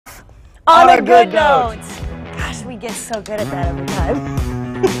On a good note. Gosh, we get so good at that every time.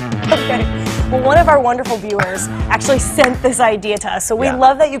 Okay. Well, one of our wonderful viewers actually sent this idea to us, so we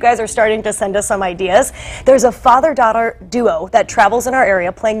love that you guys are starting to send us some ideas. There's a father-daughter duo that travels in our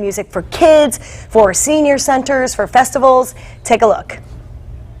area playing music for kids, for senior centers, for festivals. Take a look.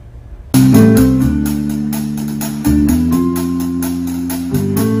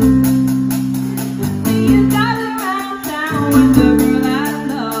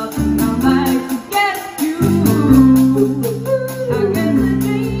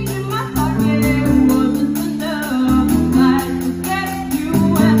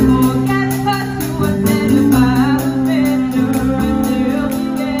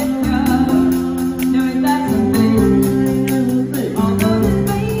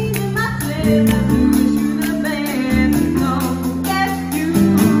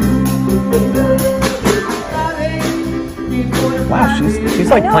 Wow, she's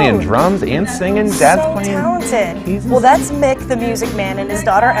like playing drums and singing. Dad's so playing. Talented. Well, that's Mick, the music man, and his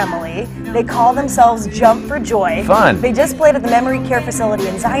daughter Emily. They call themselves Jump for Joy. Fun. They just played at the Memory Care Facility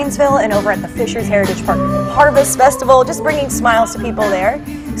in Zionsville and over at the Fishers Heritage Park Harvest Festival, just bringing smiles to people there.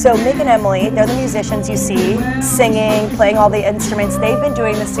 So Mick and Emily, they're the musicians you see, singing, playing all the instruments. They've been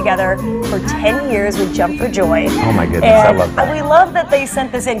doing this together for 10 years with Jump for Joy. Oh my goodness, and I love that. We love that they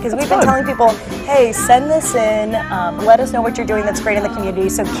sent this in because we've been telling people, hey, send this in, let us know what you're doing that's great in the community.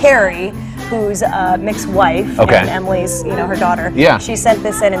 So Carrie, who's Mick's wife and Emily's, her daughter, she sent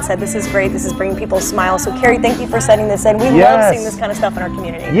this in and said, this is great, this is bringing people smiles. So Carrie, thank you for sending this in. We love seeing this kind of stuff in our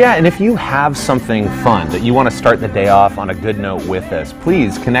community. Yeah, and if you have something fun that you want to start the day off on a good note with us,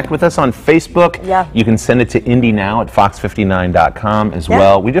 please connect with us on Facebook. Yeah. You can send it to indynow@fox59.com as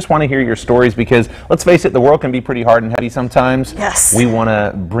well. We just want to hear your stories because, let's face it, the world can be pretty hard and heavy sometimes. Yes. We want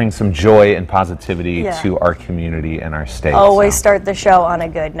to bring some joy and positivity to our community and our state. Always start the show on a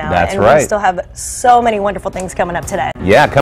good note. That's and right. we still have so many wonderful things coming up today. Yeah.